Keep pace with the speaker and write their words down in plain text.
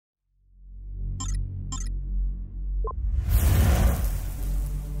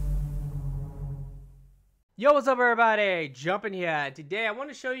Yo, what's up everybody? Jumping here. Today I want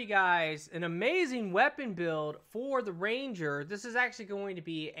to show you guys an amazing weapon build for the Ranger. This is actually going to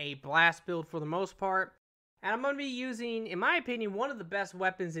be a blast build for the most part. And I'm going to be using, in my opinion, one of the best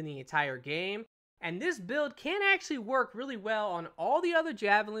weapons in the entire game. And this build can actually work really well on all the other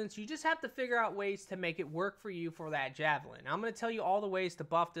javelins. You just have to figure out ways to make it work for you for that javelin. I'm going to tell you all the ways to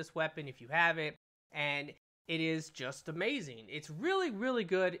buff this weapon if you have it. And it is just amazing. It's really, really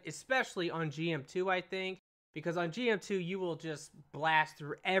good, especially on GM2, I think. Because on GM2, you will just blast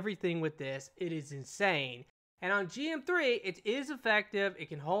through everything with this. It is insane. And on GM3, it is effective, it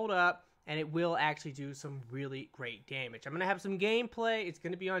can hold up, and it will actually do some really great damage. I'm going to have some gameplay. It's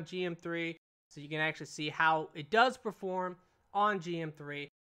going to be on GM3, so you can actually see how it does perform on GM3.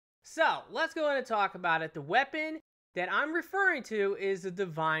 So, let's go ahead and talk about it. The weapon that I'm referring to is the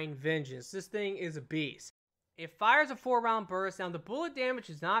Divine Vengeance. This thing is a beast. It fires a 4-round burst. Now, the bullet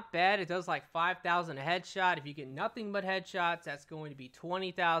damage is not bad. It does like 5,000 a headshot. If you get nothing but headshots, that's going to be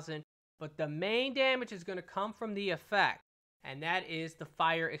 20,000. But the main damage is going to come from the effect, and that is the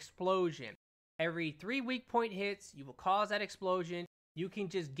fire explosion. Every 3 weak point hits, you will cause that explosion. You can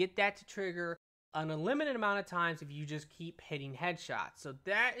just get that to trigger an unlimited amount of times if you just keep hitting headshots. So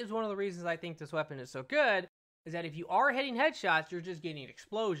that is one of the reasons I think this weapon is so good, is that if you are hitting headshots, you're just getting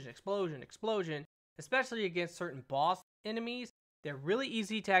explosion, explosion, explosion. Especially against certain boss enemies, they're really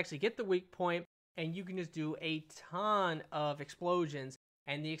easy to actually get the weak point, and you can just do a ton of explosions.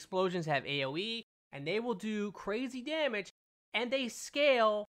 And the explosions have AoE, and they will do crazy damage, and they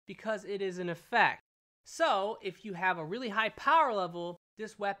scale because it is an effect. So, if you have a really high power level,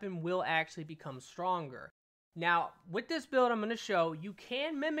 this weapon will actually become stronger. Now, with this build I'm going to show, you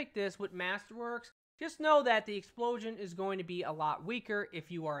can mimic this with Masterworks. Just know that the explosion is going to be a lot weaker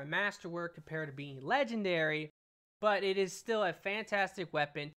if you are a Masterwork compared to being legendary, but it is still a fantastic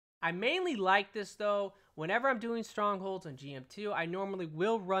weapon. I mainly like this though. Whenever I'm doing strongholds on GM2, I normally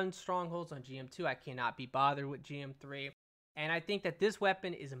will run strongholds on GM2. I cannot be bothered with GM3, and I think that this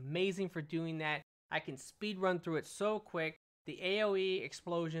weapon is amazing for doing that. I can speed run through it so quick. The AoE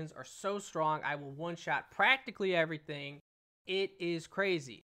explosions are so strong. I will one-shot practically everything. It is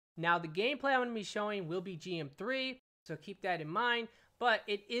crazy. Now, the gameplay I'm going to be showing will be GM3, so keep that in mind. But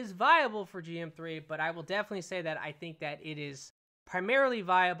it is viable for GM3, but I will definitely say that I think that it is primarily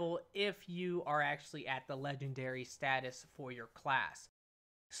viable if you are actually at the legendary status for your class.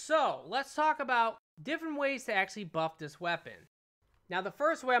 So, let's talk about different ways to actually buff this weapon. Now, the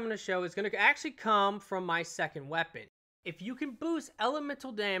first way I'm going to show is going to actually come from my second weapon. If you can boost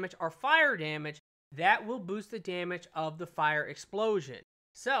elemental damage or fire damage, that will boost the damage of the fire explosion.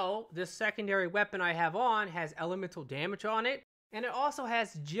 So, this secondary weapon I have on has elemental damage on it, and it also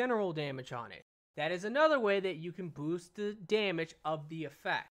has general damage on it. That is another way that you can boost the damage of the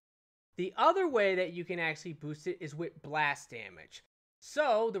effect. The other way that you can actually boost it is with blast damage.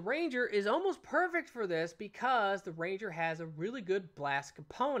 So, the Ranger is almost perfect for this because the Ranger has a really good blast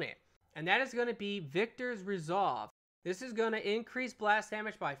component, and that is going to be Victor's Resolve. This is going to increase blast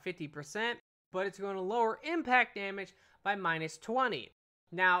damage by 50%, but it's going to lower impact damage by -20%.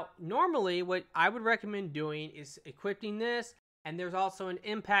 Now, normally what I would recommend doing is equipping this, and there's also an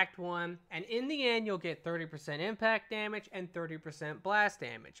impact one, and in the end you'll get 30% impact damage and 30% blast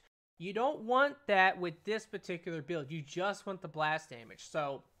damage. You don't want that with this particular build, you just want the blast damage.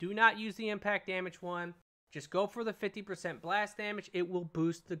 So do not use the impact damage one, just go for the 50% blast damage. It will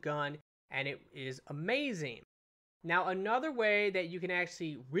boost the gun, and it is amazing. Now, another way that you can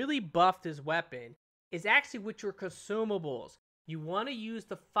actually really buff this weapon is actually with your consumables. You want to use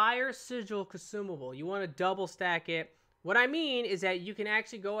the Fire Sigil consumable. You want to double stack it. What I mean is that you can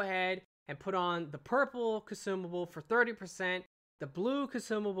actually go ahead and put on the purple consumable for 30%, the blue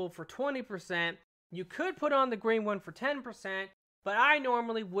consumable for 20%. You could put on the green one for 10%, but I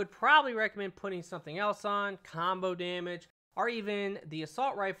normally would probably recommend putting something else on, combo damage, or even the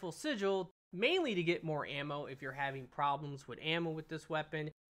assault rifle sigil, mainly to get more ammo if you're having problems with ammo with this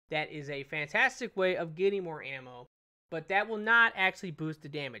weapon. That is a fantastic way of getting more ammo. But that will not actually boost the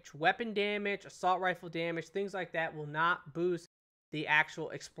damage. Weapon damage, assault rifle damage, things like that will not boost the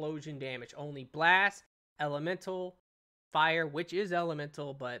actual explosion damage. Only blast, elemental, fire, which is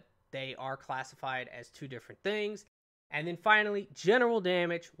elemental, but they are classified as two different things. And then finally, general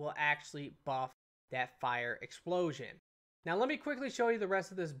damage will actually buff that fire explosion. Now let me quickly show you the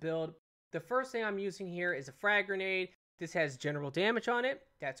rest of this build. The first thing I'm using here is a frag grenade. This has general damage on it.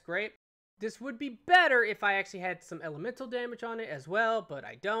 That's great. This would be better if I actually had some elemental damage on it as well, but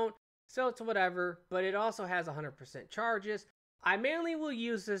I don't, so it's whatever. But it also has 100% charges. I mainly will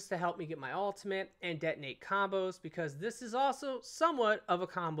use this to help me get my ultimate and detonate combos, because this is also somewhat of a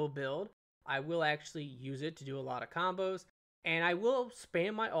combo build. I will actually use it to do a lot of combos, and I will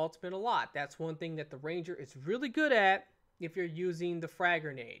spam my ultimate a lot. That's one thing that the Ranger is really good at if you're using the frag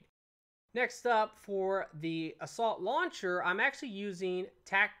grenade. Next up, for the assault launcher, I'm actually using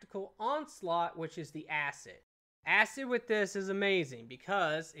Tactical Onslaught, which is the acid. Acid with this is amazing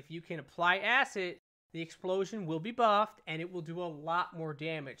because if you can apply acid, the explosion will be buffed and it will do a lot more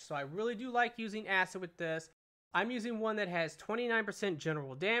damage. So I really do like using acid with this. I'm using one that has 29%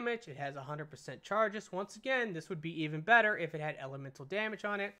 general damage. It has 100% charges. Once again, this would be even better if it had elemental damage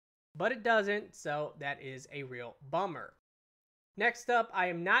on it, but it doesn't, so that is a real bummer. Next up, I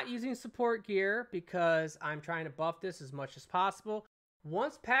am not using support gear because I'm trying to buff this as much as possible.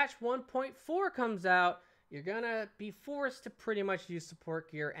 Once patch 1.4 comes out, you're gonna be forced to pretty much use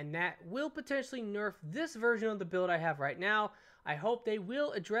support gear, and that will potentially nerf this version of the build I have right now. I hope they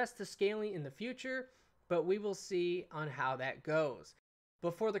will address the scaling in the future, but we will see on how that goes.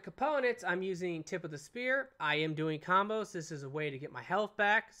 But for the components, I'm using Tip of the Spear. I am doing combos. This is a way to get my health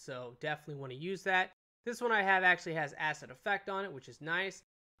back, so definitely want to use that. This one I have actually has acid effect on it, which is nice.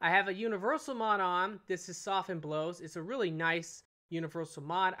 I have a universal mod on. This is Soften Blows. It's a really nice universal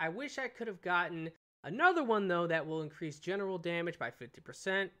mod. I wish I could have gotten another one though that will increase general damage by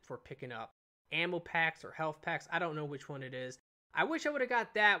 50% for picking up ammo packs or health packs. I don't know which one it is. I wish I would have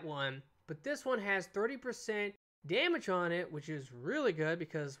got that one, but this one has 30% damage on it, which is really good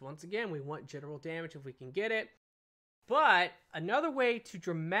because once again, we want general damage if we can get it. But another way to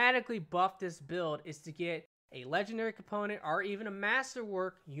dramatically buff this build is to get a legendary component or even a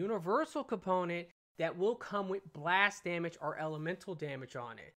masterwork universal component that will come with blast damage or elemental damage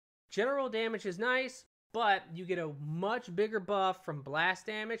on it. General damage is nice, but you get a much bigger buff from blast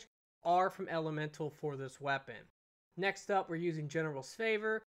damage or from elemental for this weapon. Next up, we're using General's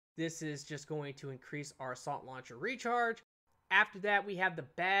Favor. This is just going to increase our assault launcher recharge. After that, we have the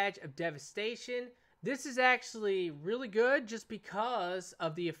Badge of Devastation. This is actually really good just because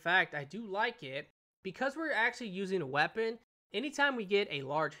of the effect. I do like it. Because we're actually using a weapon, anytime we get a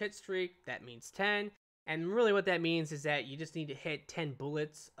large hit streak, that means 10. And really what that means is that you just need to hit 10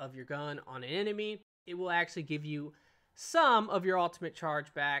 bullets of your gun on an enemy. It will actually give you some of your ultimate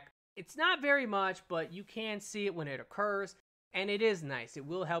charge back. It's not very much, but you can see it when it occurs. And it is nice. It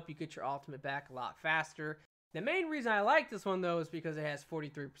will help you get your ultimate back a lot faster. The main reason I like this one though is because it has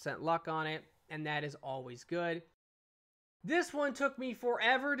 43% luck on it. And that is always good. This one took me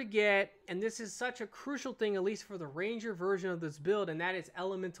forever to get, and this is such a crucial thing, at least for the Ranger version of this build, and that is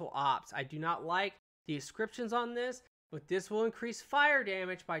Elemental Ops. I do not like the descriptions on this, but this will increase fire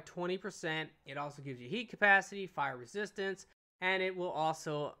damage by 20%. It also gives you heat capacity, fire resistance, and it will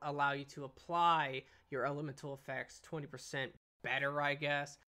also allow you to apply your elemental effects 20% better, I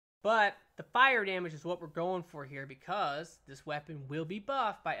guess. But the fire damage is what we're going for here because this weapon will be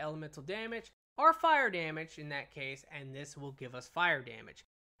buffed by elemental damage, or fire damage in that case, and this will give us fire damage.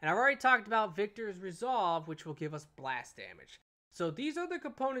 And I've already talked about Victor's Resolve, which will give us blast damage. So these are the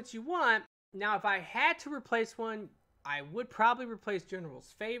components you want. Now, if I had to replace one, I would probably replace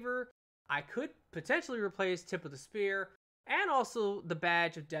General's Favor. I could potentially replace Tip of the Spear, and also the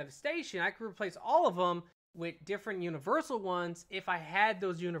Badge of Devastation. I could replace all of them with different universal ones if I had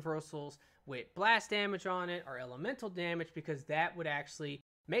those universals with blast damage on it or elemental damage, because that would actually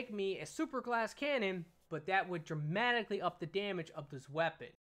make me a super glass cannon, but that would dramatically up the damage of this weapon.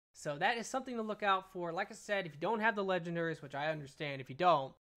 So that is something to look out for. Like I said, if you don't have the legendaries, which I understand if you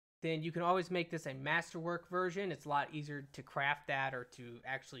don't, then you can always make this a masterwork version. It's a lot easier to craft that or to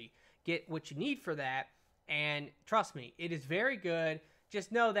actually get what you need for that. And trust me, it is very good.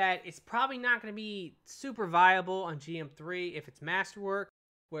 Just know that it's probably not going to be super viable on GM3 if it's masterwork,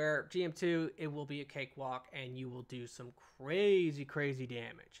 where GM2, it will be a cakewalk and you will do some crazy, crazy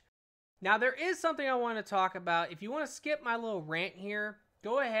damage. Now, there is something I want to talk about. If you want to skip my little rant here,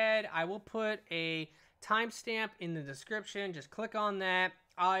 go ahead. I will put a timestamp in the description. Just click on that.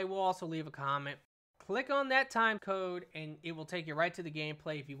 I will also leave a comment. Click on that time code and it will take you right to the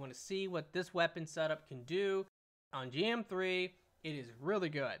gameplay if you want to see what this weapon setup can do on GM3. It is really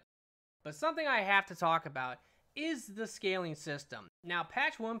good. But something I have to talk about is the scaling system. Now,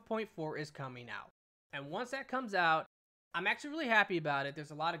 patch 1.4 is coming out. And once that comes out, I'm actually really happy about it.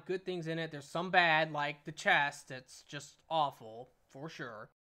 There's a lot of good things in it. There's some bad, like the chest. That's just awful, for sure.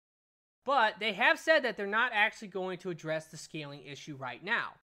 But they have said that they're not actually going to address the scaling issue right now.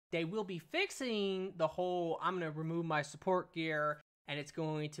 They will be fixing the whole, I'm going to remove my support gear, and it's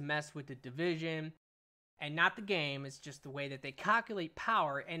going to mess with the division, and not the game. It's just the way that they calculate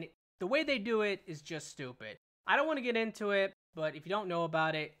power, and the way they do it is just stupid. I don't want to get into it, but if you don't know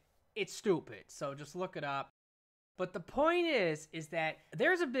about it, it's stupid. So just look it up. But the point is that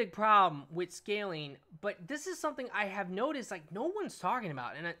there's a big problem with scaling, but this is something I have noticed like no one's talking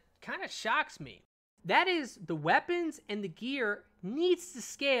about, and it kind of shocks me. That is, the weapons and the gear needs to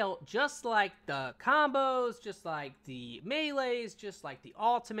scale just like the combos, just like the melees, just like the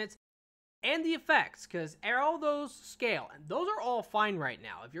ultimates, and the effects, because all those scale, and those are all fine right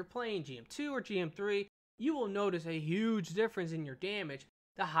now. If you're playing GM2 or GM3, you will notice a huge difference in your damage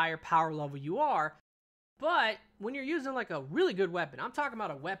the higher power level you are. But when you're using like a really good weapon, I'm talking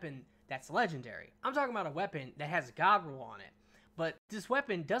about a weapon that's legendary. I'm talking about a weapon that has a god roll on it, but this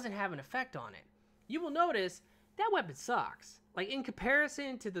weapon doesn't have an effect on it. You will notice that weapon sucks. Like, in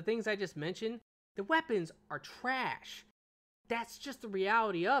comparison to the things I just mentioned, the weapons are trash. That's just the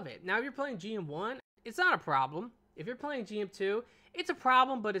reality of it. Now, if you're playing GM1, it's not a problem. If you're playing GM2, it's a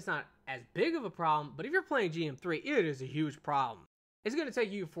problem, but it's not as big of a problem. But if you're playing GM3, it is a huge problem. It's going to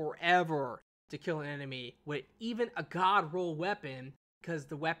take you forever to kill an enemy with even a god roll weapon, because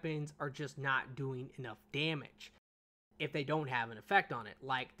the weapons are just not doing enough damage if they don't have an effect on it,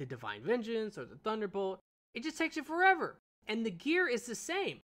 like the Divine Vengeance or the Thunderbolt. It just takes you forever. And the gear is the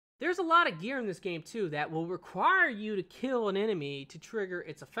same. There's a lot of gear in this game too that will require you to kill an enemy to trigger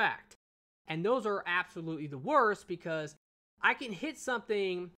its effect. And those are absolutely the worst, because I can hit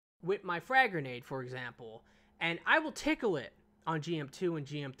something with my frag grenade, for example, and I will tickle it on GM2 and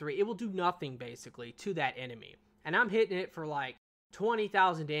GM3. It will do nothing basically to that enemy. And I'm hitting it for like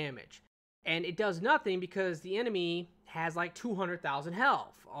 20,000 damage. And it does nothing because the enemy has like 200,000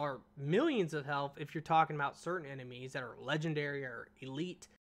 health, or millions of health if you're talking about certain enemies that are legendary or elite.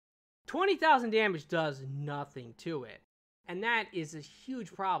 20,000 damage does nothing to it. And that is a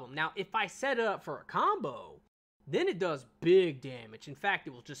huge problem. Now, if I set it up for a combo, then it does big damage. In fact,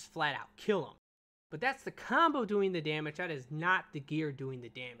 it will just flat out kill him. But that's the combo doing the damage. That is not the gear doing the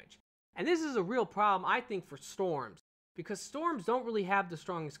damage. And this is a real problem, I think, for Storms, because Storms don't really have the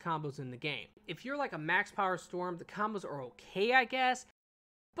strongest combos in the game. If you're like a max power Storm, the combos are okay, I guess,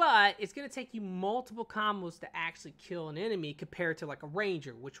 but it's going to take you multiple combos to actually kill an enemy compared to like a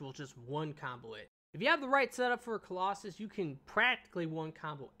Ranger, which will just one combo it. If you have the right setup for a Colossus, you can practically one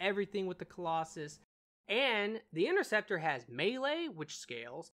combo everything with the Colossus. And the Interceptor has melee, which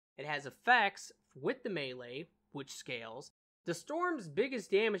scales. It has effects with the melee, which scales. The Storm's biggest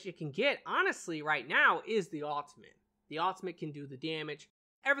damage it can get, honestly, right now, is the ultimate. The ultimate can do the damage.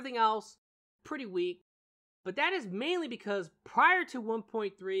 Everything else, pretty weak. But that is mainly because prior to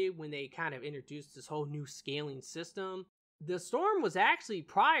 1.3, when they kind of introduced this whole new scaling system, the Storm was actually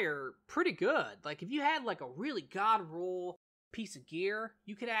prior pretty good. Like, if you had like a really god roll piece of gear,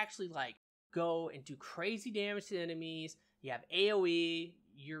 you could actually like go and do crazy damage to enemies. You have AoE,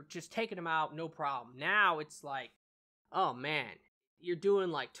 you're just taking them out, no problem. Now it's like, oh man, you're doing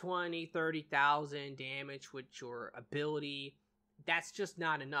like 20, 30,000 damage with your ability. That's just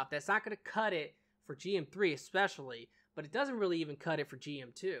not enough. That's not going to cut it for GM3 especially, but it doesn't really even cut it for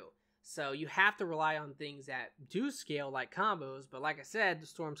GM2. So you have to rely on things that do scale like combos, but like I said, the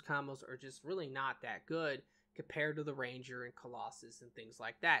Storm's combos are just really not that good compared to the Ranger and Colossus and things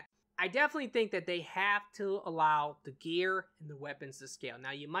like that. I definitely think that they have to allow the gear and the weapons to scale.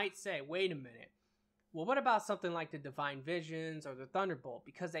 Now you might say, wait a minute, well, what about something like the Divine Visions or the Thunderbolt?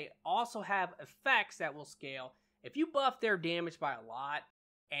 Because they also have effects that will scale. If you buff their damage by a lot,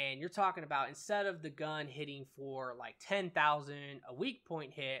 and you're talking about instead of the gun hitting for like 10,000 a weak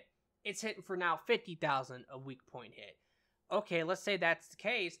point hit, it's hitting for now 50,000 a weak point hit. Okay, let's say that's the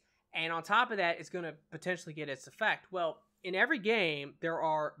case. And on top of that, it's going to potentially get its effect. Well, in every game, there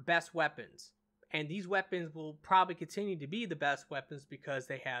are best weapons. And these weapons will probably continue to be the best weapons because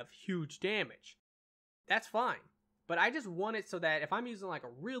they have huge damage. That's fine. But I just want it so that if I'm using like a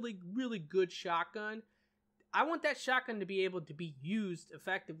really, really good shotgun, I want that shotgun to be able to be used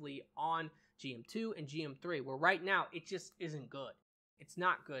effectively on GM2 and GM3, where right now it just isn't good. It's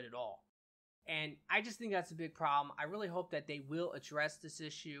not good at all. And I just think that's a big problem. I really hope that they will address this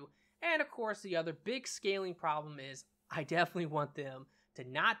issue. And of course, the other big scaling problem is I definitely want them to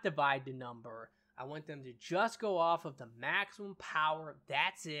not divide the number. I want them to just go off of the maximum power.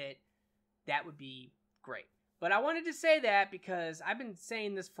 That's it. That would be great. But I wanted to say that because I've been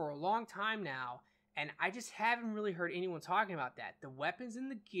saying this for a long time now, and I just haven't really heard anyone talking about that. The weapons and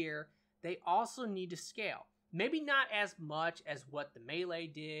the gear, they also need to scale. Maybe not as much as what the melee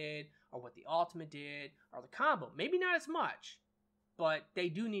did, or what the ultimate did, or the combo. Maybe not as much, but they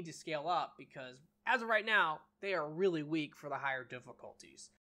do need to scale up because as of right now, they are really weak for the higher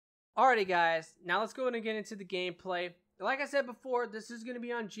difficulties. Alrighty guys, now let's go ahead and get into the gameplay. Like I said before, this is going to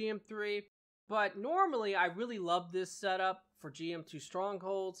be on GM3, but normally I really love this setup for GM2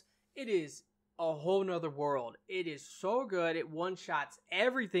 Strongholds. It is a whole nother world. It is so good. It one-shots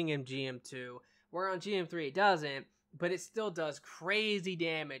everything in GM2, where on GM3 it doesn't, but it still does crazy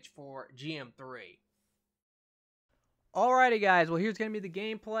damage for GM3. Alrighty guys, well here's going to be the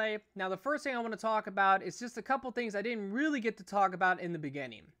gameplay. Now the first thing I want to talk about is just a couple things I didn't really get to talk about in the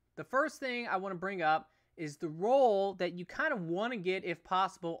beginning. The first thing I want to bring up is the role that you kind of want to get, if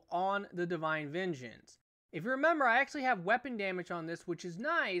possible, on the Divine Vengeance. If you remember, I actually have weapon damage on this, which is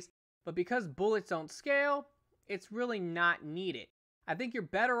nice, but because bullets don't scale, it's really not needed. I think you're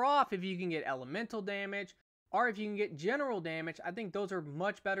better off if you can get elemental damage, or if you can get general damage. I think those are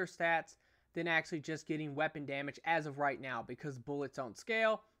much better stats than actually just getting weapon damage as of right now, because bullets don't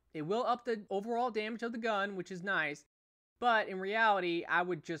scale. It will up the overall damage of the gun, which is nice, but in reality, I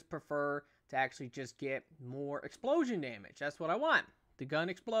would just prefer to actually just get more explosion damage. That's what I want. The gun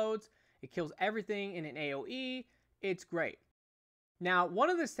explodes, it kills everything in an AoE, it's great. Now, one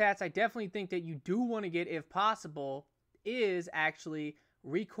of the stats I definitely think that you do want to get, if possible, is actually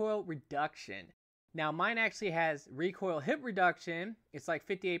recoil reduction. Now, mine actually has recoil hit reduction. It's like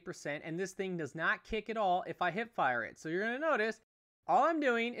 58%, and this thing does not kick at all if I hip fire it. So you're going to notice, all I'm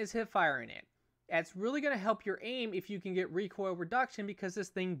doing is hip firing it. That's really going to help your aim if you can get recoil reduction, because this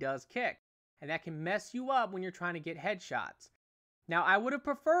thing does kick. And that can mess you up when you're trying to get headshots. Now, I would have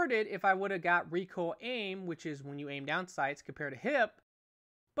preferred it if I would have got recoil aim, which is when you aim down sights compared to hip.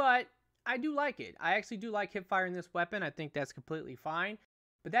 But I do like it. I actually do like hip firing this weapon. I think that's completely fine.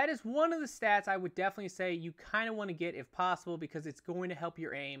 But that is one of the stats I would definitely say you kind of want to get if possible, because it's going to help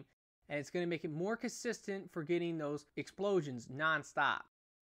your aim and it's going to make it more consistent for getting those explosions non-stop.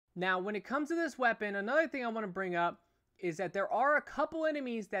 Now, when it comes to this weapon, another thing I want to bring up is that there are a couple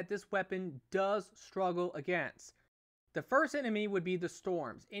enemies that this weapon does struggle against. The first enemy would be the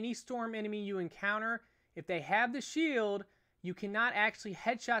storms. Any storm enemy you encounter, if they have the shield, you cannot actually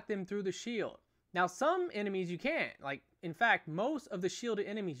headshot them through the shield. Now, some enemies you can. Like, in fact, most of the shielded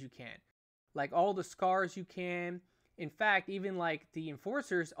enemies you can. Like, all the scars you can. In fact, even like the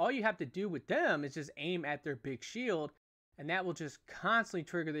enforcers, all you have to do with them is just aim at their big shield, and that will just constantly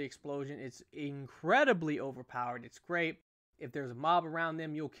trigger the explosion. It's incredibly overpowered. It's great. If there's a mob around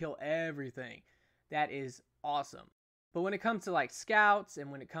them, you'll kill everything. That is awesome. But when it comes to like scouts,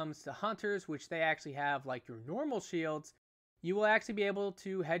 and when it comes to hunters, which they actually have like your normal shields, you will actually be able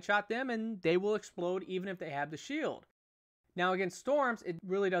to headshot them and they will explode even if they have the shield. Now, against storms, it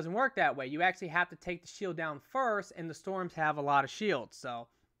really doesn't work that way. You actually have to take the shield down first, and the storms have a lot of shields. So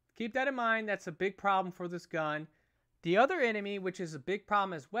keep that in mind. That's a big problem for this gun. The other enemy, which is a big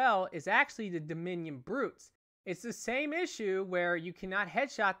problem as well, is actually the Dominion Brutes. It's the same issue where you cannot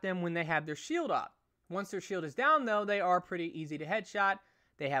headshot them when they have their shield up. Once their shield is down, though, they are pretty easy to headshot.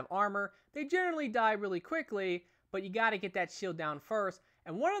 They have armor. They generally die really quickly, but you got to get that shield down first.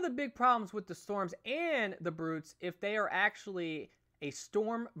 And one of the big problems with the storms and the brutes, if they are actually a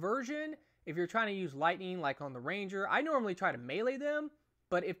storm version, if you're trying to use lightning like on the ranger, I normally try to melee them,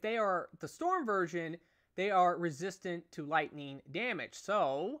 but if they are the storm version, they are resistant to lightning damage.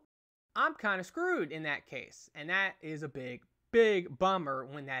 So I'm kind of screwed in that case, and that is a big bummer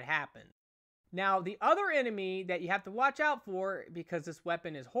when that happens. Now, the other enemy that you have to watch out for, because this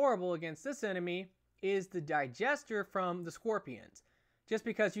weapon is horrible against this enemy, is the digester from the scorpions, just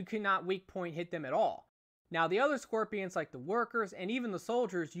because you cannot weak point hit them at all. Now, the other scorpions, like the workers and even the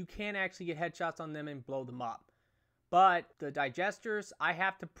soldiers, you can actually get headshots on them and blow them up. But the digesters, I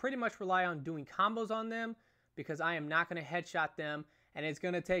have to pretty much rely on doing combos on them, because I am not going to headshot them, and it's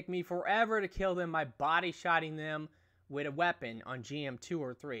going to take me forever to kill them by body shotting them with a weapon on GM2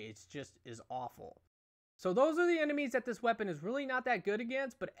 or 3. It's just is awful. So those are the enemies that this weapon is really not that good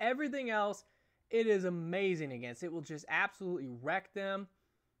against, but everything else, it is amazing against. It will just absolutely wreck them.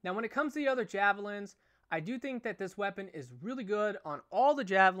 Now, when it comes to the other javelins, I do think that this weapon is really good on all the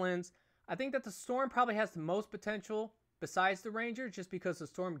javelins. I think that the storm probably has the most potential besides the ranger, just because the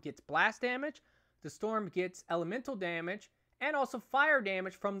storm gets blast damage, the storm gets elemental damage, and also fire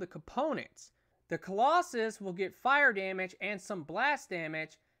damage from the components. The Colossus will get fire damage and some blast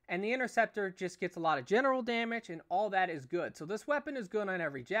damage, and the Interceptor just gets a lot of general damage, and all that is good. So this weapon is good on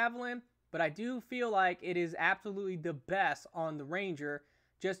every javelin, but I do feel like it is absolutely the best on the Ranger,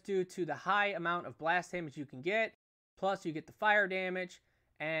 just due to the high amount of blast damage you can get, plus you get the fire damage,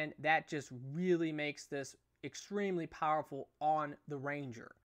 and that just really makes this extremely powerful on the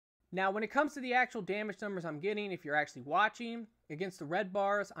Ranger. Now, when it comes to the actual damage numbers I'm getting, if you're actually watching, against the red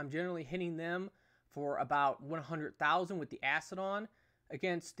bars, I'm generally hitting them for about 100,000 with the acid on.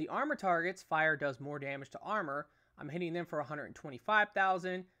 Against the armor targets, fire does more damage to armor. I'm hitting them for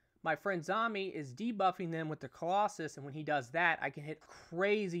 125,000. My friend Zombie is debuffing them with the Colossus, and when he does that, I can hit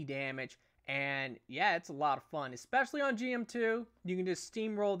crazy damage And yeah, it's a lot of fun, especially on GM2. You can just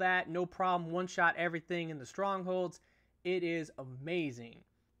steamroll that, no problem, one-shot everything in the strongholds. It is amazing.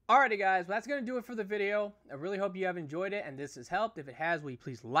 Alrighty guys, well, that's going to do it for the video. I really hope you have enjoyed it and this has helped. If it has, will you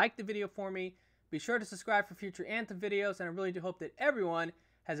please like the video for me? Be sure to subscribe for future Anthem videos, and I really do hope that everyone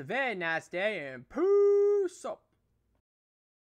has a very nice day, and peace out.